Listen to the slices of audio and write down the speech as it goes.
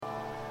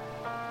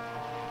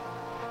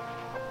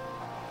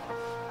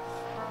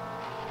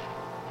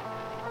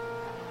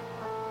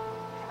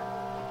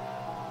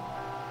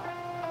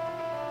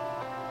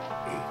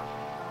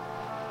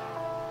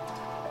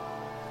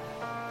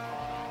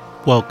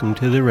Welcome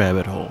to the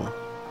rabbit hole.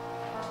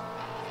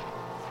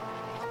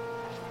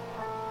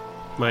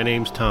 My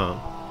name's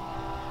Tom.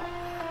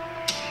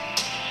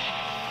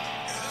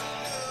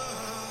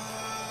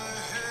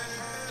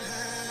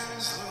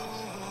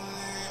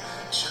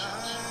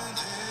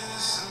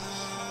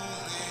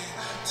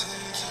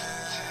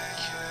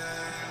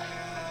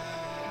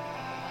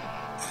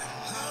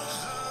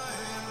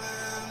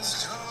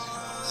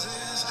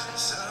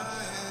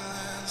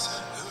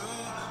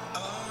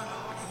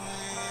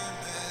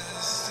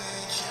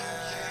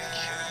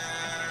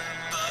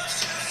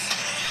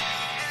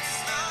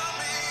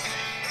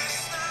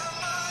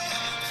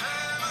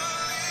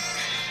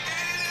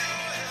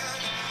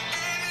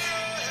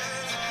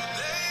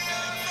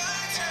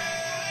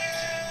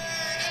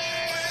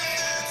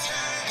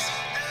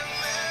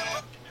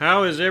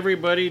 How is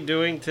everybody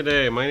doing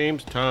today? My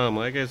name's Tom.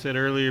 Like I said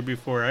earlier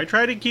before, I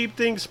try to keep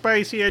things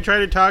spicy. I try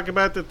to talk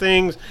about the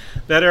things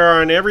that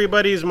are on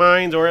everybody's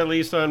minds, or at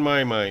least on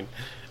my mind,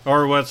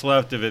 or what's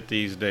left of it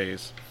these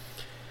days.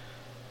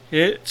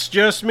 It's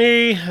just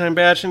me. I'm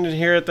batching it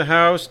here at the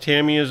house.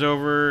 Tammy is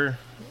over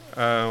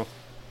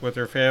with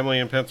her family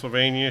in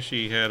Pennsylvania.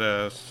 She had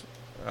a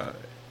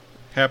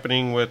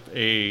happening with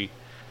a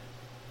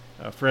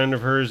friend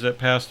of hers that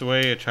passed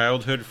away, a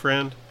childhood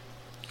friend.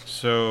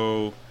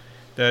 So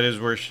that is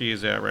where she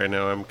is at right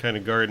now. I'm kind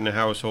of guarding the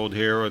household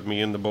here with me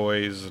and the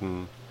boys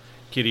and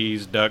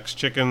kitties, ducks,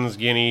 chickens,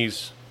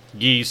 guineas,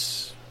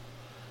 geese,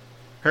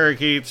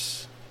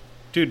 parakeets,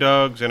 2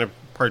 dogs, and a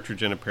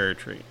partridge in a pear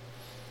tree.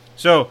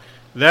 So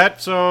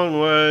that song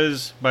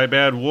was by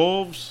Bad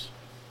Wolves.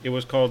 It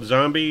was called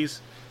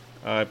Zombies.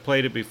 I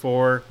played it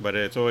before, but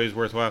it's always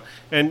worthwhile.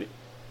 And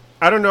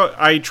I don't know,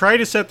 I try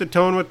to set the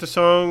tone with the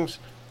songs.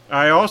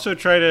 I also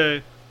try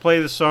to play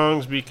the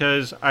songs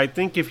because I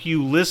think if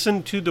you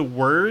listen to the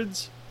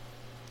words,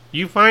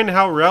 you find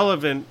how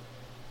relevant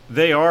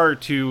they are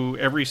to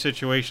every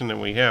situation that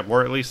we have,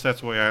 or at least that's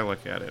the way I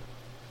look at it.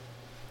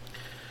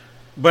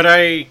 But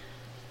I'm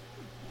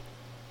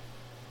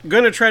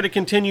going to try to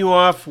continue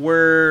off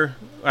where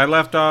I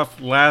left off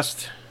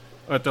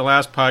at the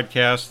last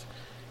podcast,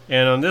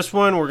 and on this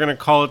one we're going to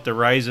call it The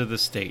Rise of the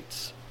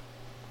States.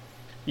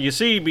 You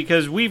see,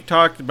 because we've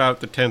talked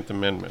about the 10th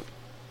Amendment,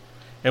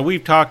 and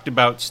we've talked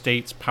about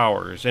states'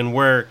 powers and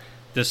where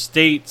the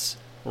states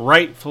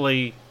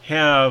rightfully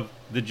have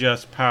the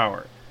just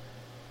power.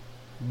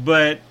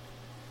 But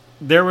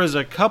there was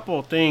a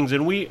couple things,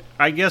 and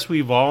I guess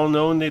we've all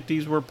known that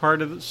these were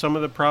part of some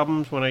of the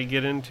problems when I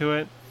get into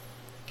it.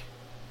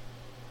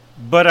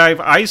 But I've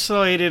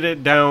isolated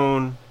it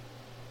down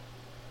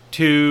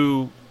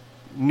to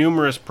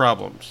numerous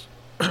problems.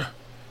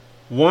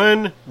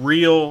 One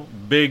real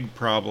big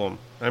problem.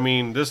 I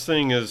mean, this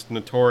thing is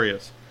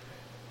notorious.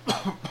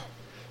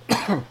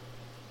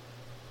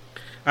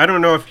 I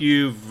don't know if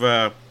you've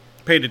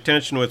paid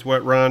attention with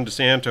what Ron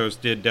DeSantis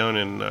did down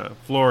in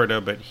Florida,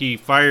 but he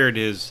fired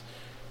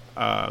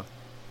the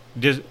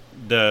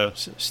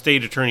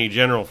state attorney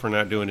general for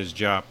not doing his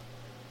job.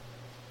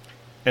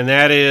 And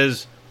that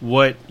is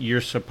what you're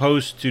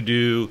supposed to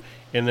do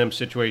in them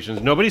situations.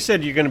 Nobody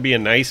said you're going to be a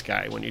nice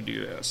guy when you do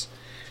this.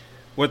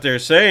 What they're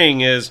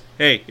saying is,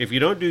 hey, if you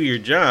don't do your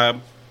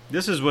job,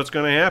 this is what's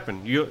going to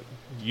happen.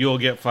 You'll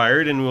get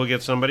fired and we'll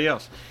get somebody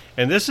else.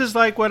 And this is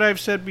like what I've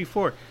said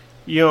before.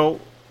 You know,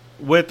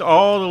 with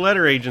all the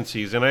letter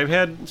agencies, and I've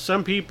had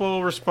some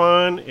people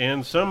respond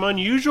and some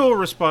unusual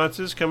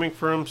responses coming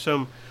from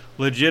some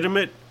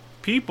legitimate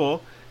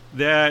people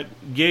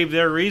that gave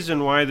their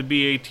reason why the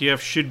BATF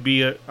should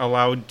be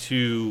allowed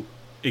to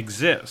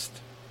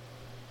exist.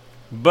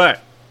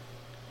 But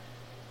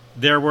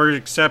there were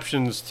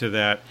exceptions to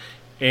that,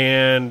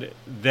 and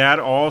that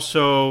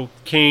also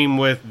came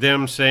with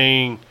them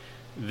saying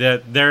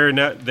that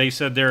they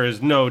said there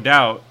is no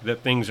doubt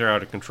that things are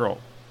out of control.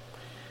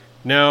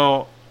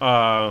 Now,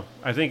 I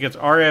think it's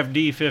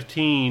RFD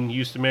 15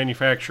 used to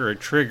manufacture a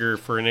trigger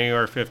for an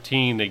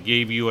AR-15 that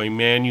gave you a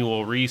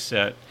manual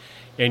reset,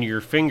 and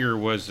your finger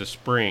was the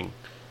spring.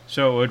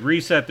 So it would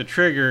reset the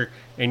trigger,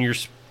 and your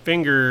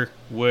finger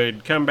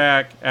would come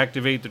back,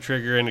 activate the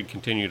trigger, and it'd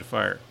continue to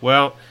fire.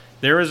 Well,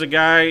 there is a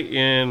guy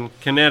in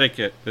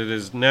Connecticut that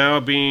is now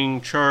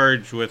being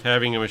charged with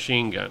having a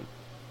machine gun.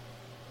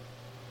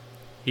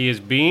 He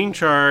is being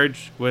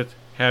charged with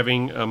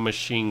having a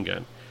machine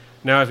gun.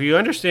 Now, if you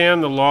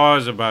understand the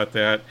laws about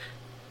that,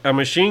 a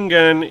machine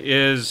gun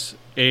is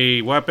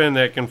a weapon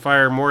that can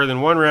fire more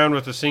than one round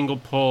with a single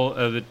pull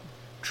of the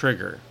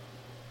trigger.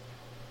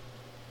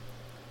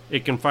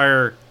 It can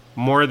fire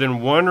more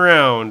than one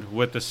round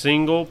with a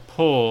single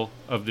pull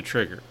of the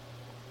trigger.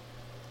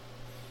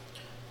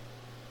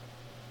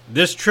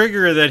 This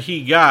trigger that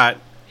he got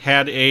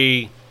had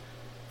a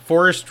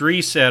forced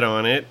reset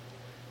on it,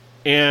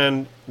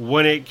 and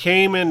when it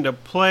came into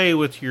play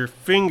with your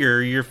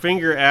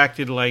finger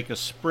acted like a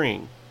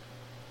spring.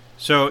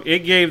 So it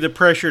gave the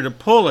pressure to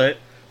pull it,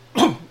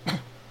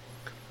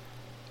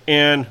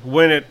 and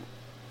when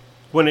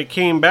it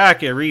came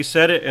back, it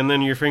reset it, and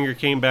then your finger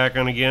came back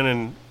on again,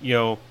 and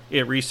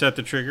it reset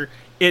the trigger.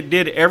 It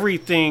did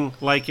everything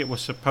like it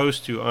was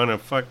supposed to on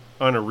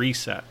on a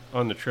reset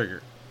on the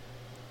trigger.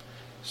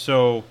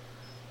 So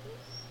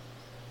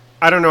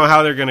I don't know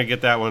how they're going to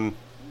get that one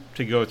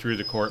to go through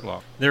the court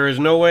law. There is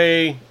no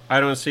way, I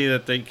don't see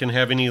that they can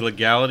have any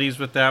legalities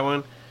with that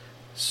one.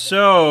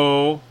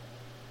 So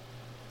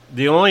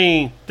the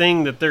only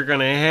thing that they're going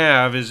to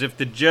have is if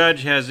the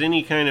judge has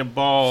any kind of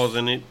balls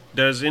and it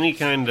does any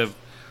kind of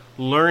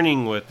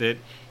learning with it,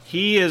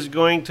 he is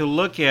going to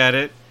look at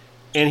it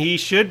and he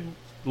should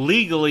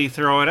legally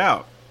throw it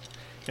out.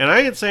 And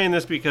I ain't saying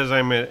this because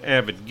I'm an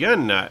avid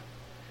gun nut,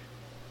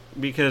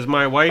 because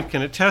my wife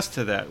can attest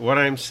to that. What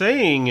I'm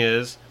saying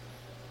is,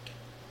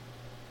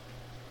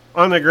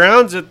 on the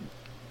grounds that,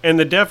 and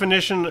the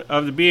definition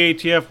of the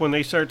BATF when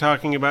they start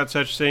talking about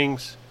such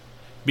things,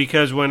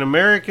 because when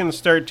Americans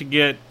start to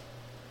get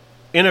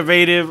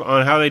innovative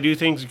on how they do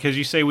things, because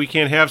you say we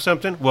can't have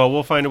something, well,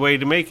 we'll find a way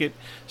to make it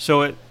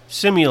so it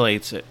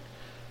simulates it.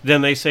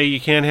 Then they say you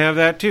can't have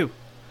that too.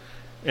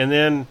 And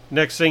then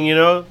next thing you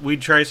know, we'd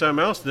try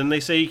something else. Then they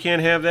say you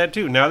can't have that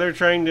too. Now they're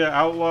trying to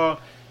outlaw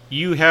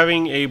you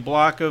having a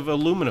block of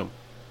aluminum.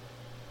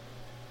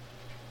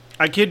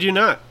 I kid you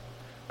not.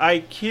 I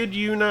kid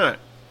you not.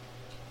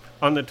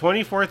 On the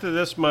 24th of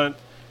this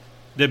month,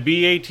 the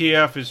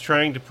BATF is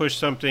trying to push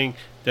something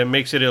that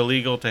makes it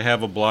illegal to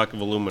have a block of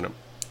aluminum.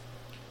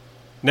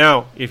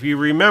 Now, if you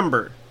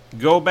remember,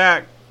 go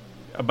back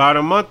about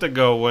a month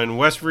ago when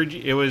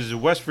it was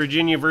West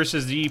Virginia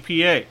versus the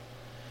EPA.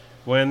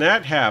 When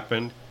that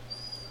happened,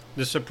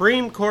 the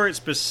Supreme Court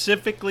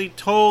specifically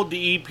told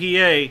the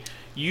EPA,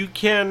 you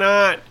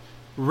cannot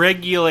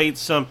regulate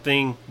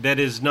something that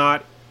is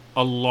not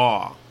a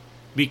law,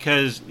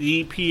 because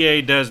the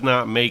EPA does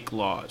not make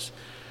laws.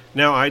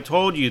 Now, I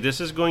told you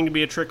this is going to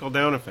be a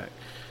trickle-down effect.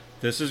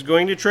 This is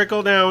going to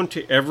trickle down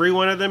to every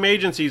one of them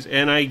agencies,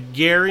 and I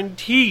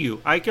guarantee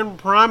you, I can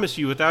promise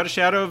you without a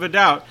shadow of a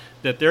doubt,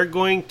 that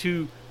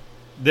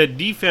the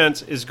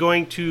defense is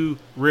going to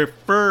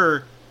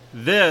refer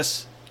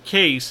this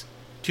case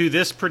to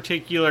this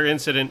particular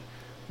incident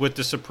with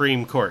the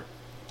Supreme Court.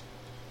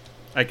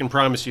 I can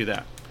promise you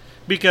that.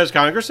 Because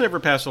Congress never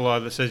passed a law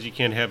that says you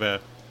can't have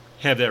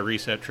that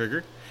reset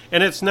trigger.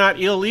 And it's not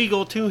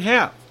illegal to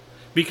have.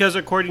 Because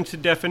according to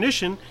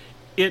definition,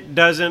 it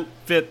doesn't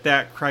fit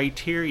that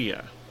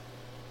criteria.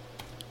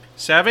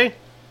 Savvy?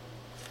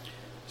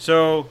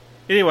 So,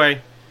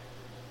 anyway,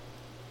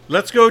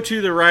 let's go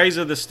to the rise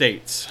of the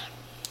states.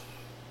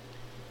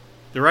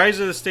 The rise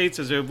of the states,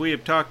 as we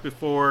have talked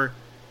before,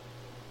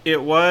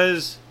 it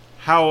was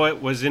how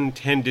it was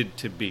intended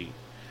to be.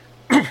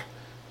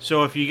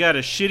 So if you got a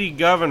shitty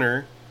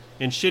governor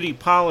and shitty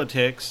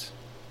politics,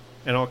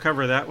 and I'll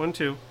cover that one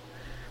too,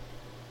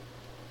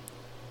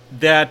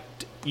 that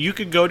you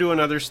could go to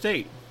another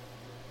state.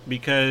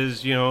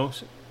 Because,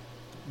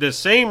 the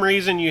same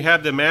reason you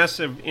have the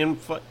massive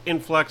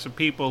influx of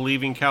people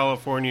leaving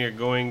California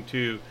going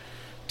to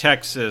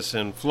Texas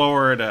and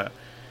Florida,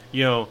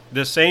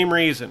 the same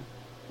reason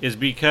is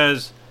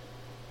because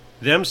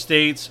them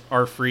states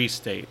are free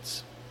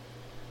states.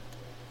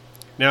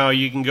 Now,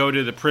 you can go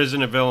to the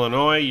prison of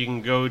Illinois, you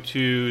can go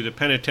to the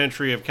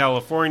penitentiary of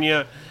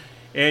California,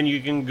 and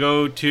you can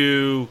go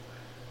to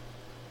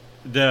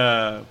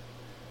the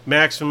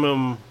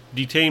maximum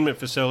detainment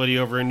facility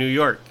over in New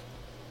York.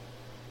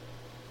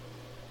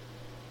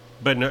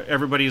 But no,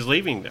 everybody's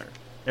leaving there.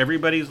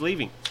 Everybody's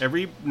leaving.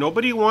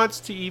 Nobody wants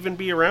to even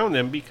be around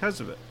them because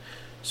of it.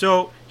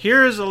 So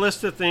here is a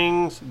list of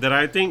things that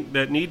I think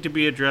that need to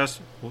be addressed.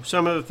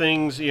 Some of the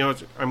things,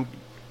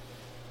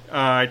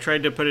 I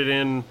tried to put it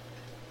in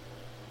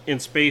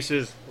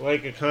spaces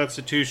like a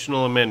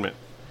constitutional amendment.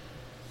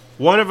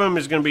 One of them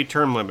is going to be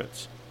term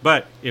limits.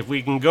 But if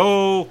we can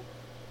go,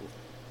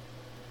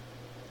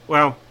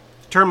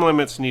 term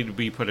limits need to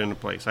be put into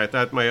place. I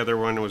thought my other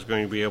one was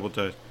going to be able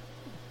to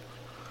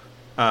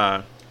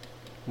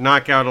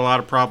knock out a lot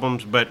of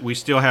problems, but we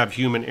still have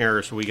human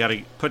error, so we got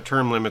to put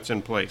term limits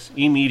in place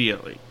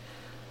immediately.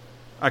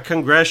 A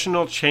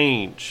congressional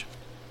change.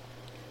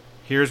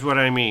 Here's what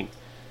I mean.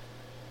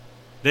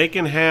 They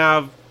can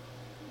have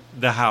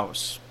the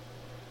House.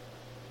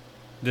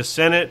 The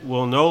Senate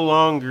will no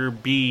longer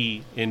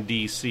be in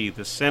D.C.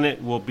 The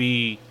Senate will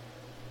be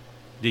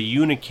the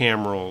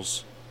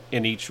unicamerals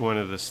in each one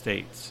of the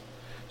states.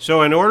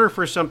 So in order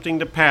for something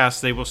to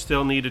pass, they will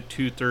still need a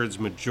 2/3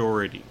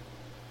 majority,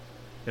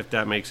 if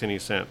that makes any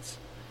sense.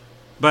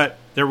 But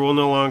there will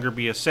no longer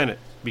be a Senate,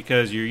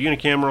 because your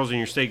unicamerals and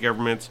your state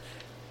governments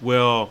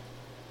will,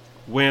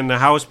 when the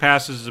House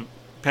passes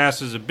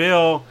a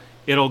bill,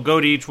 it'll go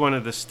to each one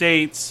of the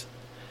states,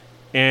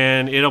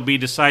 and it'll be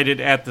decided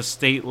at the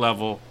state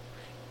level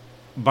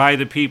by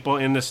the people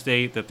in the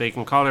state that they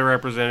can call their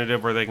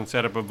representative, or they can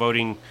set up a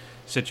voting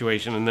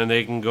situation, and then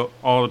they can go.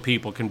 All the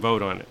people can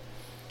vote on it.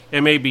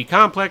 It may be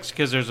complex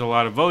because there's a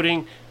lot of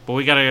voting, but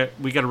we gotta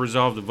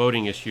resolve the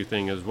voting issue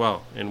thing as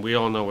well, and we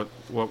all know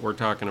what we're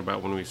talking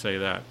about when we say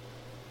that.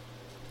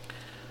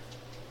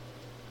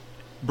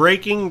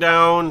 Breaking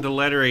down the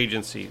letter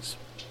agencies.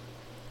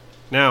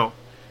 Now,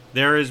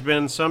 there has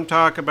been some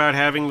talk about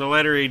having the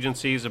letter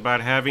agencies,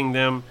 about having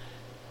them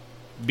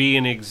be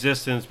in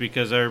existence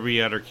because there would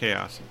be utter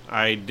chaos.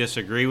 I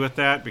disagree with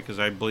that because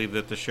I believe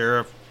that the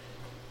sheriff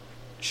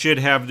should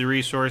have the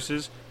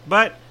resources.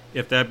 But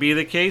if that be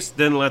the case,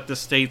 then let the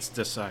states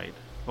decide.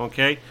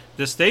 Okay?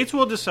 The states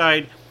will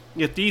decide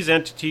if these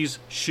entities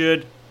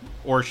should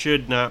or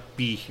should not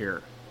be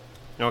here.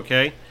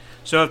 Okay?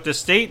 So if the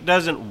state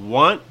doesn't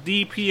want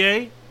the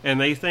EPA and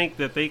they think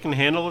that they can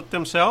handle it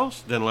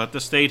themselves, then let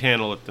the state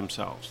handle it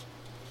themselves.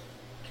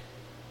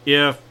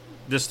 If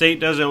the state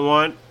doesn't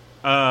want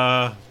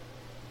FEMA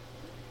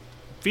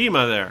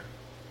there,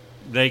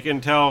 they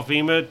can tell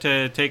FEMA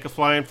to take a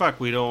flying fuck.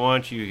 We don't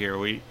want you here.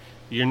 We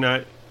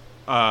don't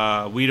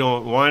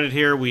want it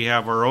here. We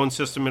have our own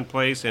system in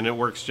place, and it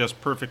works just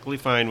perfectly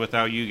fine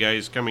without you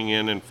guys coming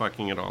in and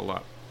fucking it all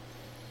up.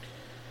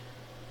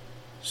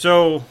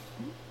 So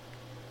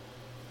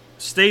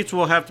states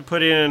will have to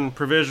put in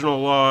provisional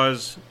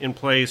laws in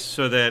place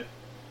so that,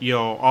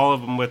 all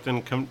of them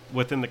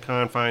within the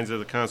confines of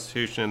the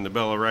Constitution and the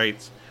Bill of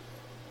Rights,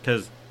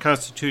 because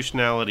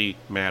constitutionality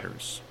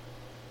matters.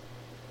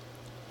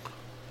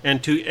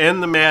 And to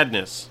end the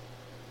madness,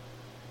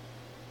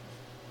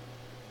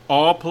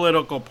 all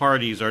political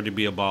parties are to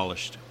be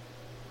abolished.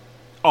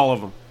 All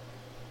of them.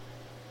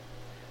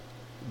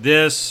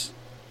 This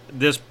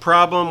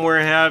problem we're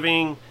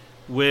having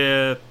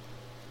with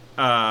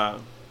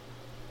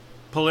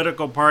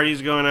political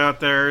parties going out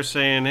there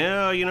saying,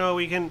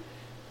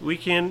 we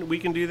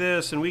can do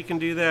this and we can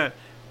do that.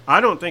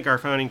 I don't think our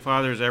founding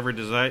fathers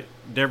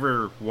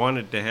ever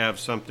wanted to have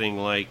something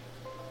like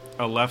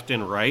a left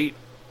and right.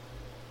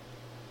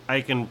 I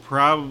can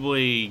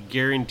probably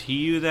guarantee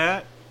you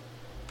that.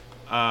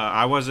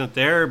 I wasn't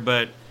there,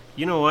 but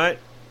you know what?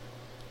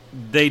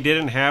 They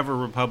didn't have a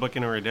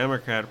Republican or a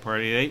Democrat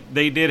party.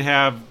 They did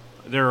have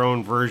their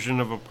own version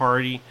of a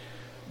party,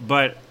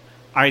 but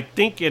I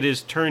think it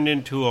has turned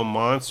into a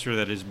monster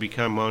that has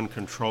become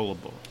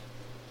uncontrollable.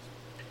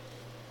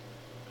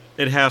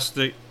 It has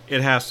to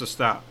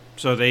stop.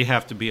 So they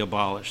have to be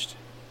abolished.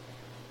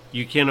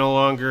 You can no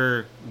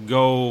longer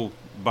go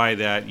by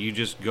that. You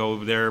just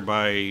go there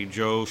by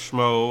Joe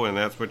Schmo, and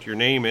that's what your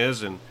name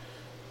is, and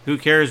who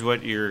cares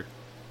what your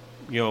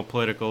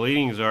political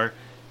leanings are,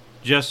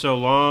 just so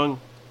long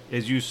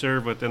as you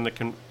serve within the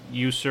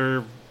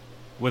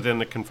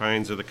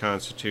confines of the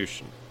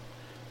Constitution.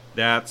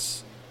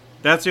 That's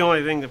the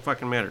only thing that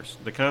fucking matters.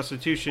 The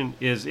Constitution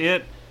is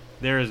it.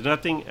 There is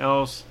nothing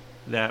else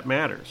that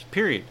matters.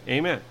 Period.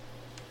 Amen.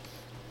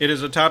 It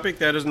is a topic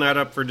that is not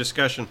up for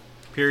discussion.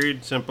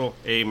 Period. Simple.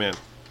 Amen.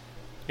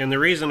 And the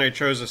reason I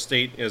chose a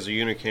state as a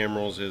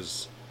unicamerals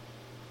is,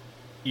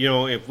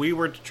 if we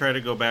were to try to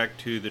go back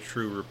to the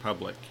true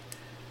republic,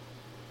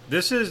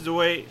 this is the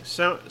way,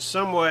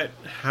 somewhat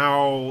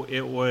how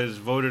it was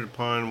voted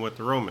upon with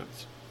the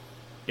Romans.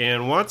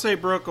 And once they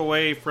broke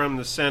away from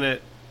the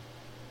Senate,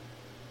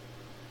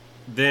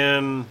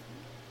 then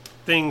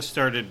things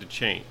started to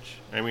change.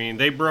 I mean,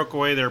 they broke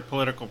away their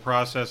political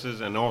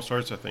processes and all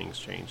sorts of things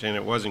changed, and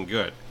it wasn't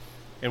good.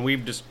 And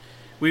we've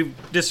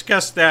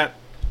discussed that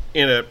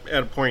at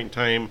a point in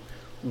time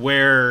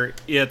where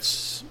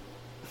it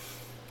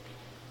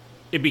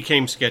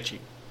became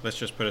sketchy. Let's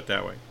just put it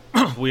that way.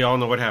 We all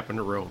know what happened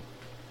to Rome.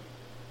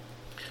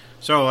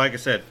 So, like I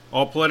said,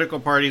 all political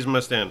parties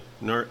must end.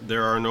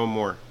 There are no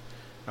more.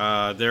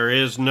 There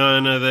is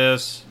none of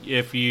this.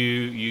 If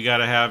you got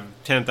to have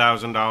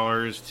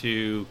 $10,000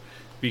 to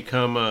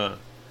become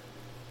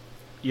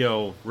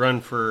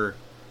run for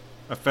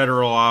a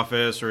federal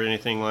office or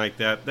anything like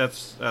that.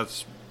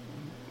 That's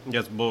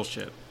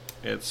bullshit.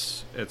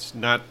 It's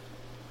not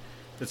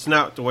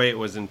the way it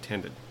was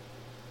intended.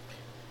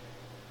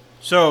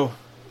 So,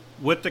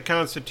 with the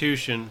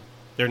Constitution,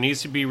 there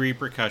needs to be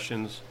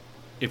repercussions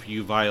if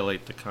you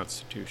violate the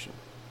Constitution.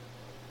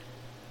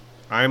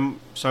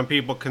 Some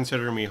people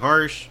consider me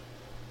harsh,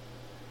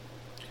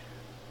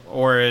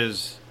 or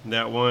as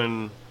that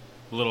one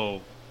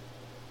little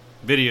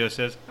video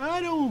says,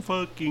 I don't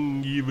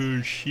fucking give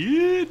a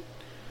shit.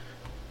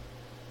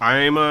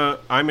 I'm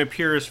a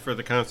purist for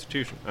the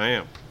Constitution. I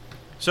am.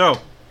 So,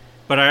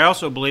 but I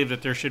also believe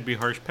that there should be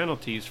harsh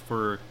penalties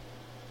for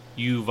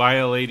you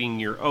violating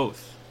your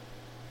oath.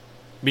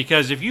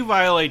 Because if you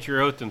violate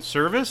your oath in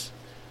service,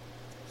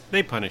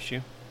 they punish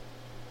you.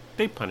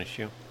 They punish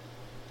you.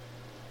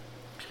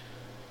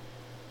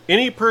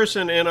 Any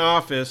person in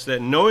office that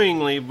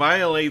knowingly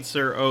violates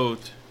their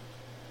oath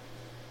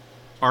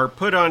are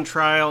put on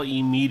trial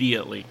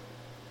immediately.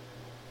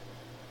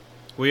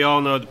 We all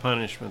know the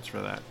punishments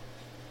for that.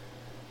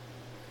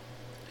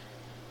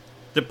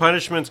 The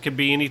punishments could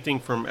be anything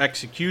from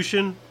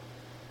execution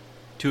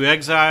to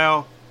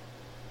exile,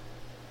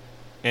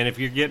 and if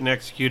you're getting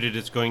executed,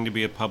 it's going to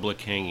be a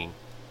public hanging.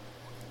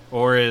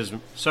 Or as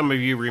some of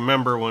you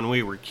remember when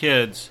we were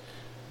kids,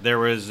 there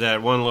was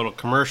that one little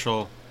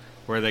commercial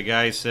where the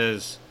guy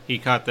says he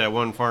caught that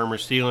one farmer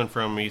stealing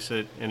from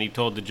him, and he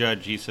told the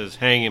judge, he says,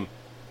 hang him.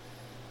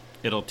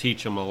 It'll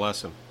teach him a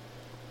lesson.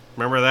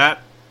 Remember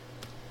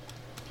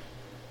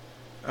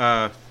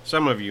that?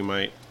 Some of you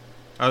might.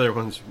 Other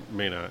ones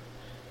may not.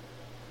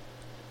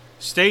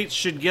 States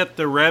should get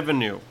the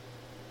revenue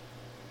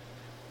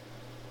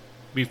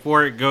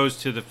before it goes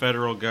to the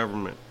federal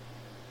government.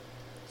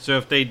 So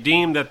if they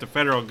deem that the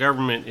federal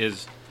government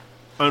is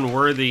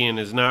unworthy and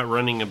is not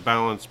running a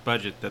balanced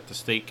budget, that the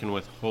state can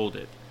withhold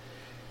it.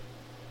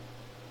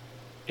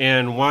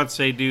 And once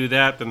they do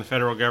that, then the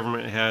federal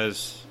government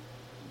has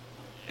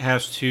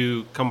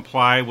to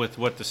comply with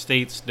what the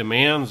state's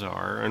demands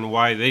are and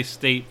why the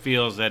state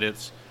feels that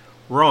it's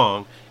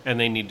wrong, and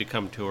they need to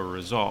come to a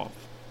resolve.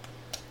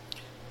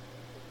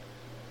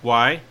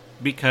 Why?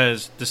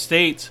 Because the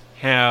states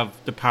have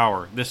the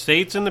power. The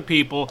states and the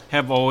people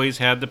have always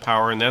had the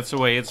power, and that's the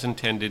way it's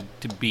intended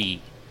to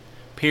be.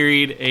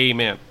 Period.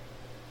 Amen.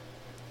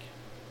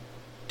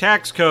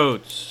 Tax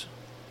codes.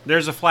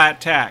 There's a flat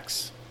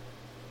tax.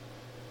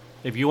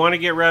 If you want to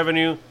get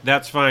revenue,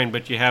 that's fine,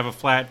 but you have a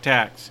flat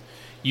tax.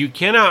 You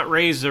cannot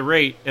raise the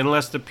rate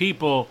unless the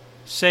people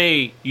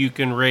say you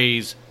can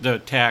raise the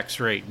tax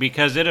rate,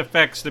 because it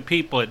affects the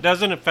people. It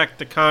doesn't affect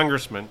the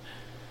congressman.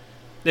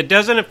 It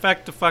doesn't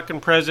affect the fucking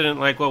president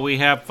like what we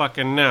have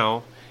fucking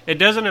now. It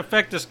doesn't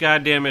affect this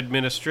goddamn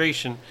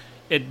administration.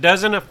 It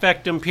doesn't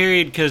affect them,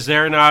 period, because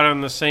they're not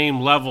on the same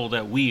level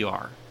that we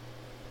are.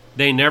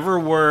 They never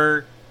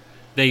were.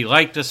 They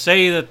like to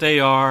say that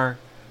they are,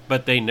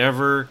 but they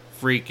never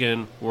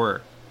freaking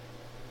were.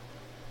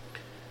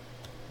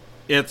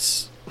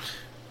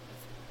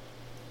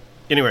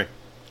 Anyway.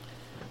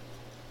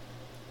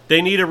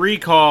 They need a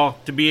recall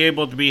to be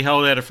able to be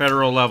held at a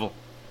federal level.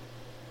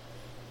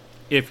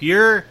 If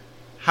your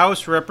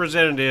House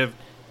representative,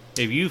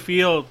 if you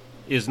feel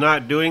is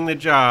not doing the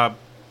job,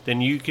 then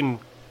you can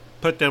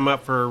put them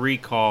up for a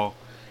recall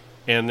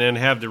and then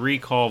have the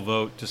recall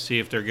vote to see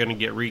if they're going to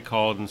get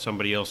recalled and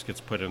somebody else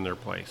gets put in their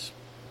place.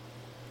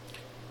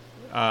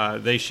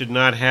 They should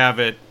not have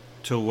it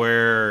to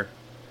where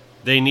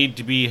they need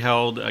to be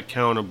held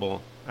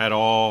accountable at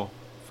all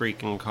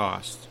freaking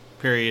costs.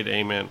 Period.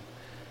 Amen.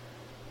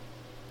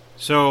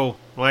 So,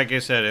 like I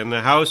said, and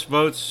the House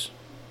votes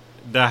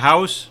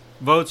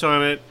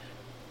on it.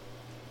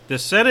 The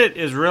Senate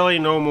is really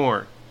no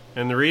more.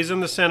 And the reason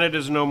the Senate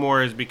is no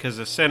more is because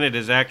the Senate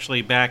is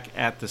actually back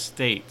at the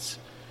states.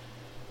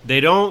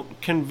 They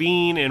don't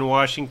convene in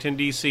Washington,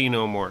 D.C.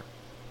 no more.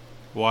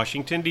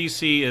 Washington,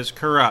 D.C. is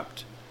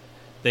corrupt.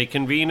 They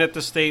convene at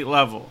the state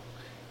level.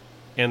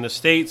 And the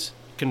states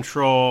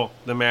control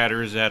the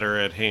matters that are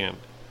at hand.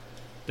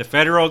 The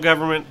federal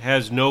government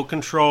has no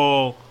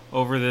control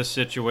over this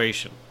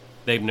situation.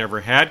 They've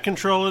never had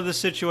control of the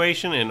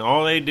situation, and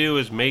all they do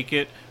is make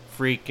it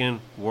freaking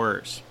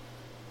worse.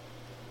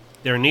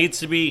 There needs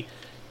to be,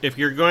 if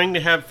you're going to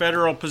have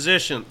federal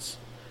positions,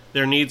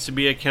 there needs to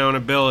be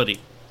accountability.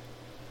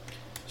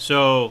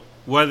 So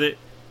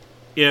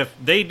if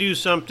they do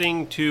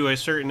something to a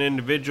certain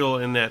individual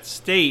in that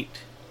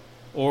state,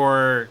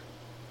 or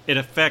it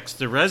affects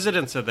the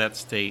residents of that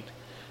state,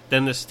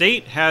 then the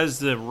state has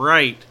the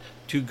right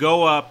to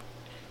go up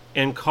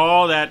and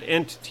call that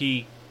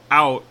entity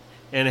out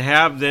and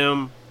have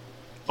them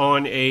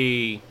on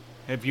a,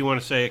 if you want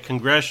to say, a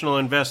congressional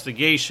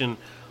investigation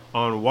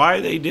on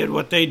why they did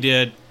what they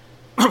did.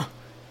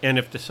 And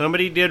if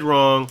somebody did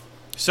wrong,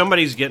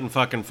 somebody's getting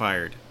fucking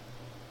fired.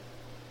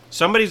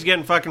 Somebody's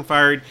getting fucking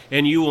fired,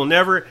 and you will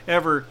never,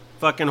 ever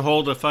fucking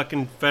hold a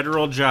fucking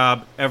federal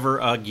job ever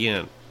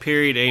again.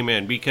 Period.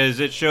 Amen. Because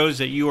it shows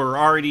that you are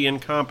already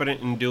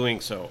incompetent in doing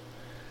so.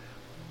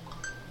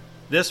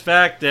 This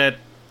fact that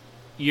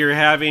you're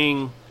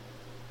having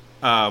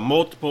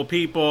multiple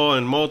people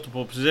in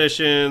multiple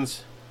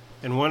positions,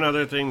 and one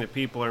other thing that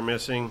people are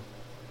missing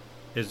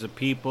is the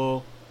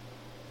people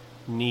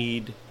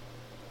need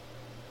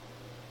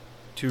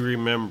to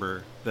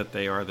remember that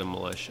they are the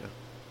militia.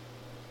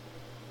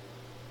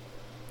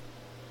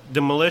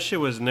 The militia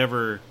was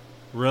never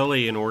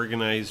really an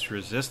organized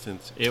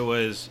resistance. It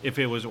was, if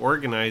it was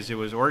organized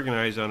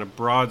on a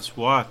broad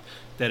swath,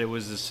 that it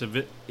was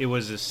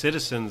the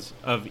citizens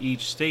of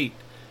each state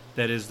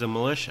that is the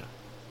militia.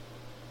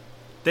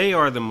 They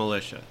are the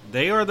militia.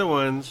 They are the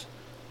ones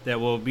that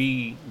will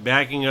be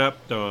backing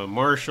up the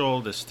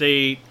marshal, the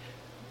state,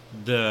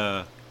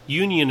 the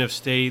union of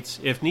states,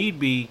 if need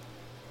be,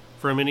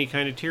 from any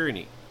kind of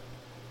tyranny.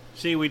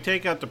 See, we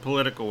take out the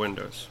political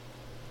windows.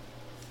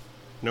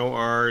 No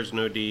R's,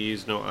 no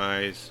D's, no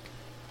I's.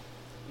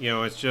 You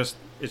know, it's just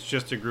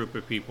a group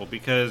of people,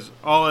 because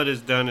all it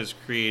has done is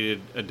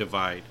created a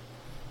divide.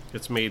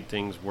 It's made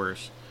things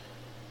worse.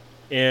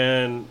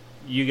 And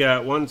you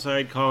got one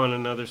side calling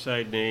another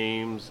side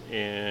names,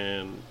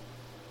 and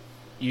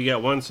you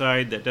got one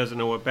side that doesn't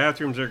know what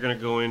bathrooms they're going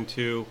to go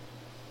into,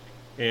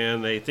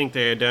 and they think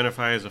they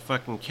identify as a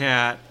fucking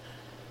cat.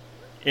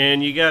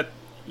 And you got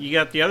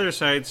the other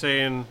side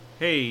saying,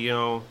 hey, you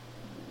know,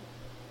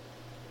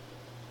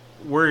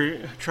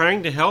 we're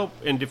trying to help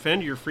and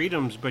defend your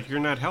freedoms, but you're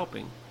not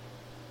helping.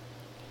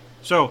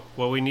 So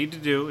what we need to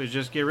do is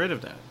just get rid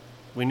of that.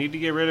 We need to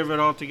get rid of it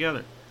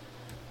altogether.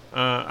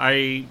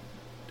 I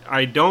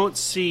don't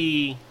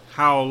see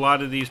how a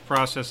lot of these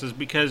processes,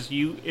 because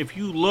if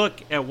you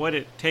look at what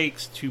it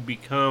takes to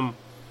become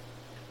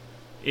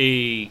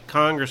a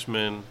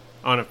congressman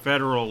on a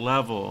federal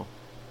level,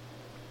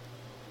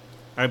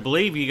 I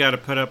believe you got to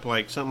put up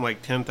like something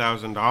like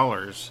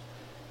 $10,000,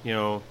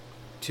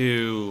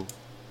 to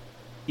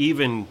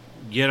even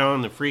get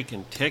on the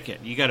freaking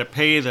ticket. You got to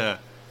pay the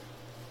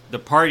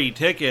party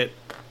ticket,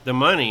 the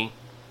money,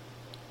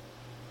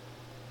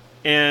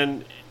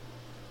 and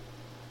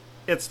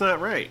it's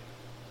not right.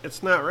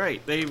 It's not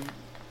right.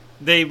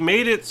 They've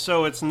made it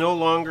so it's no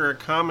longer a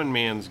common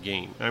man's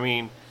game. I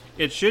mean,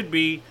 it should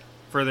be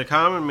for the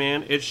common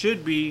man. It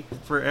should be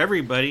for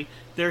everybody.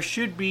 There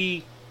should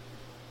be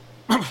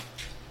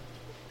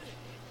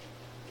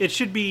it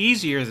should be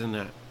easier than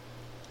that.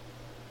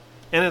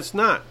 And it's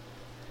not.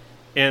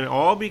 And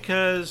all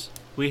because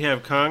we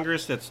have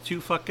Congress that's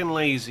too fucking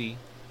lazy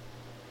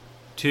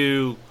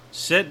to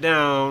sit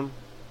down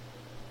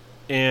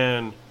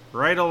and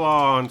write a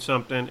law on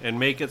something and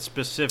make it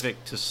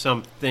specific to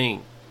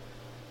something.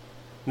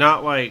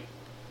 Not like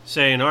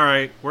saying, all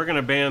right, we're going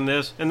to ban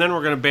this, and then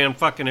we're going to ban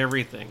fucking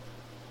everything.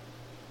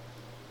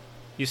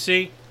 You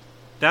see?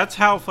 That's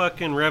how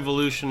fucking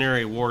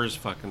revolutionary wars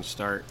fucking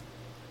start.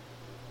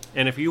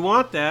 And if you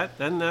want that,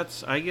 then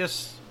that's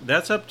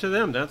up to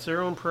them. That's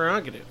their own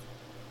prerogative.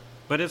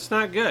 But it's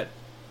not good.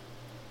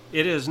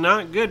 It is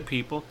not good,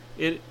 people.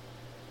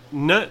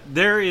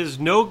 There is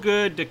no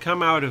good to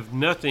come out of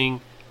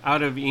nothing,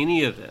 out of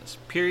any of this.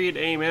 Period.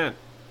 Amen.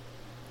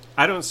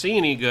 I don't see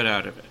any good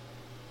out of it.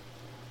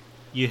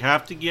 You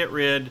have to get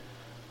rid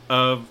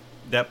of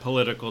that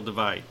political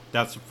divide.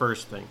 That's the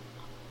first thing.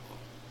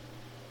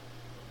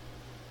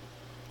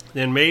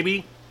 Then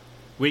maybe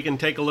we can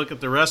take a look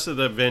at the rest of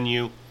the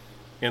venue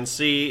and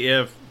see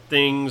if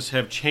things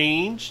have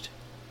changed,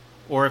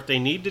 or if they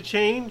need to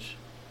change,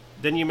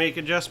 then you make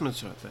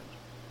adjustments with it.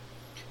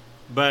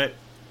 But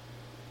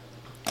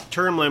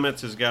term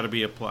limits has got to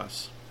be a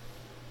plus.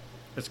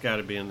 It's got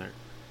to be in there.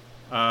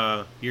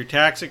 Your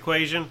tax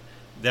equation,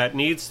 that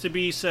needs to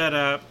be set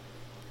up,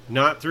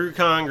 not through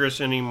Congress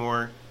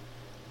anymore,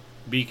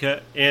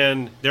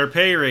 and their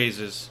pay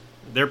raises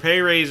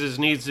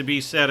needs to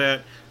be set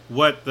at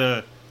what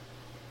the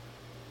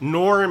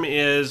norm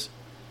is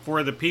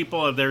for the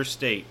people of their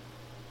state.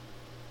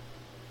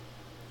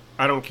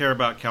 I don't care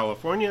about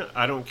California.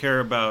 I don't care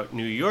about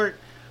New York.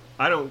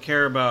 I don't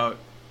care about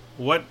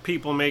what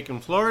people make in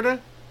Florida.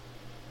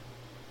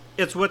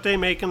 It's what they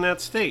make in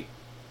that state.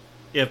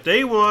 If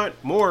they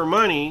want more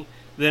money,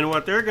 then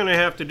what they're going to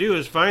have to do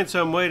is find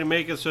some way to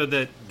make it so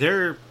that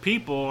their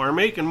people are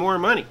making more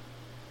money.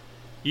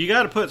 You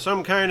got to put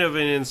some kind of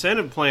an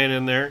incentive plan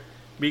in there,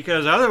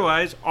 because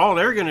otherwise all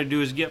they're going to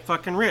do is get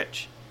fucking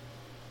rich.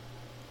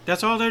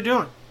 That's all they're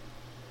doing.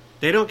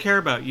 They don't care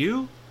about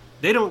you.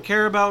 They don't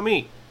care about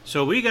me.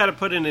 So we got to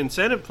put an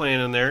incentive plan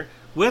in there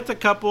with a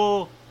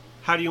couple,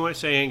 how do you want to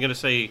say, I'm going to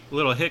say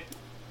little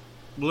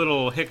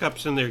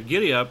hiccups in their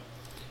giddy up,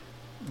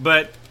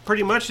 but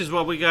pretty much is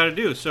what we got to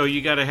do. So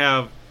you got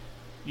to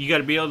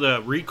be able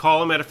to recall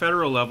them at a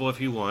federal level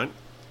if you want.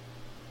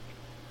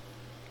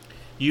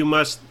 You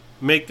must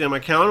make them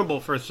accountable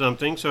for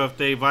something. So if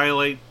they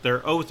violate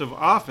their oath of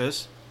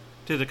office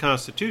to the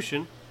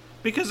Constitution,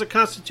 because the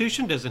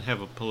Constitution doesn't have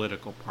a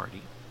political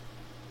party.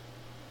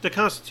 The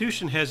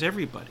Constitution has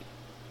everybody.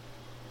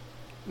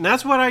 And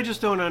that's what I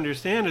just don't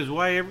understand, is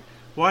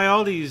why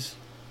all these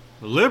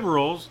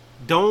liberals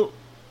don't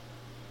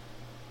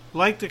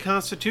like the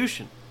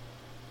Constitution.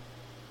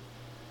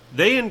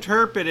 They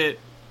interpret it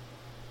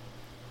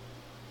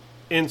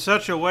in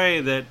such a way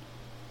that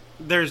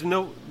there's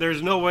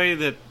no way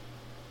that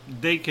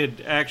they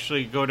could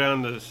actually go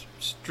down the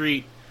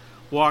street,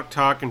 walk,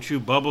 talk, and chew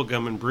bubble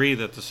gum and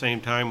breathe at the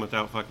same time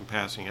without fucking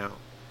passing out.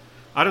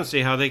 I don't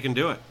see how they can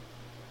do it.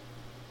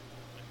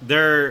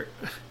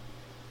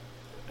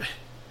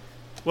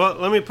 Well,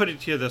 let me put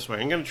it to you this way.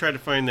 I'm going to try to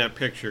find that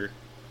picture.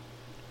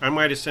 I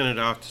might have sent it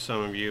off to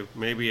some of you.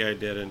 Maybe I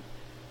didn't.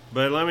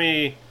 But let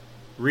me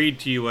read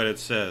to you what it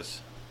says.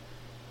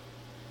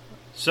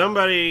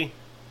 Somebody,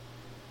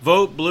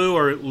 vote blue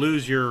or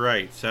lose your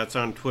rights. That's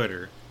on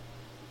Twitter.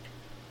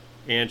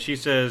 And she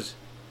says,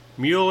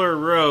 she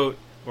wrote,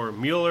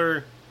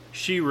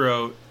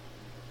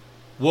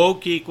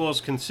 woke equals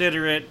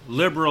considerate,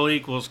 liberal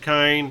equals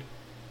kind,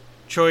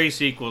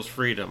 choice equals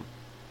freedom.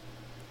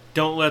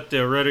 Don't let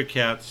the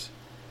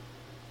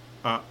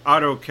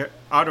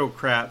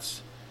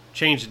autocrats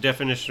change the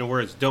definition of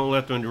words. Don't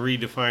let them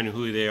redefine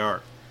who they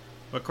are.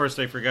 Of course,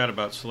 they forgot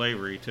about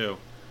slavery, too.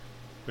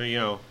 But,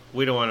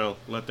 we don't want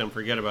to let them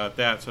forget about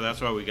that, so that's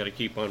why we got to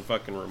keep on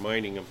fucking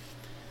reminding them.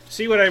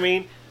 See what I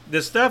mean?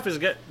 This stuff has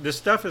got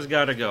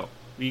to go.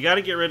 You got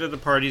to get rid of the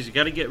parties. You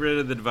got to get rid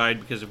of the divide,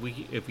 because if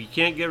we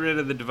can't get rid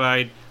of the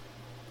divide,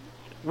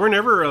 we're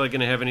never really going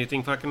to have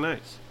anything fucking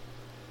nice.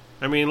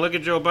 I mean, look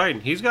at Joe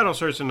Biden. He's got all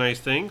sorts of nice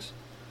things.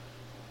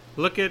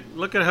 Look at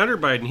Hunter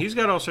Biden. He's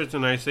got all sorts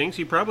of nice things.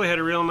 He probably had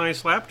a real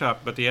nice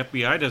laptop, but the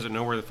FBI doesn't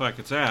know where the fuck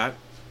it's at.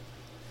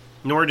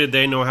 Nor did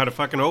they know how to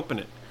fucking open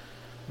it.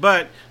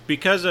 But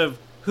because of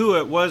who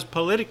it was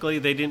politically,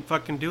 they didn't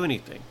fucking do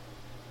anything.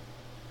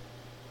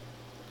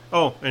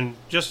 Oh, and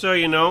just so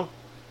you know,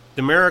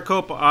 the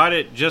Maricopa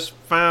audit just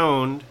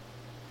found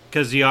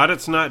because the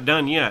audit's not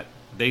done yet.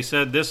 They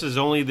said this is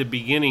only the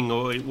beginning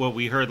of what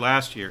we heard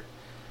last year.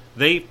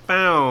 They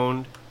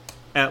found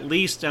at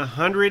least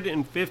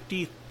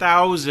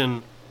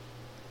 150,000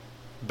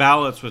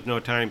 ballots with no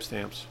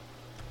timestamps.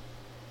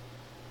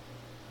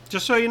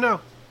 Just so you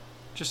know.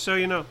 Just so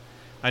you know.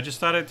 I just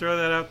thought I'd throw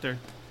that out there.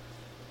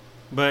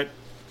 But,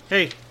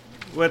 hey,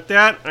 with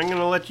that, I'm going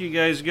to let you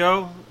guys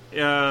go.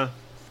 I'd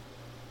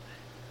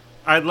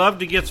love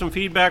to get some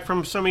feedback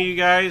from some of you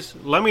guys.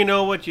 Let me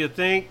know what you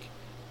think.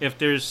 If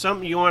there's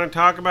something you want to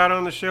talk about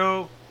on the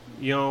show,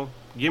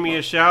 give me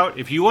a shout.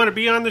 If you want to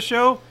be on the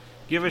show,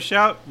 give a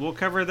shout. We'll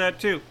cover that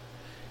too.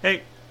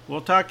 Hey,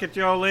 we'll talk at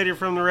y'all later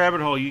from the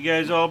rabbit hole. You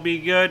guys all be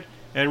good.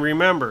 And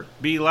remember,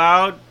 be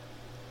loud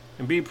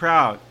and be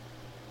proud.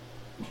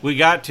 We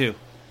got to.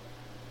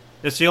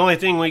 It's the only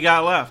thing we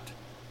got left.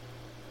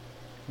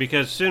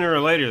 Because sooner or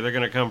later, they're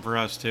going to come for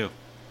us too.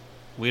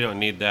 We don't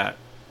need that.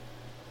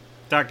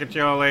 Talk at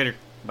y'all later.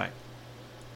 Bye.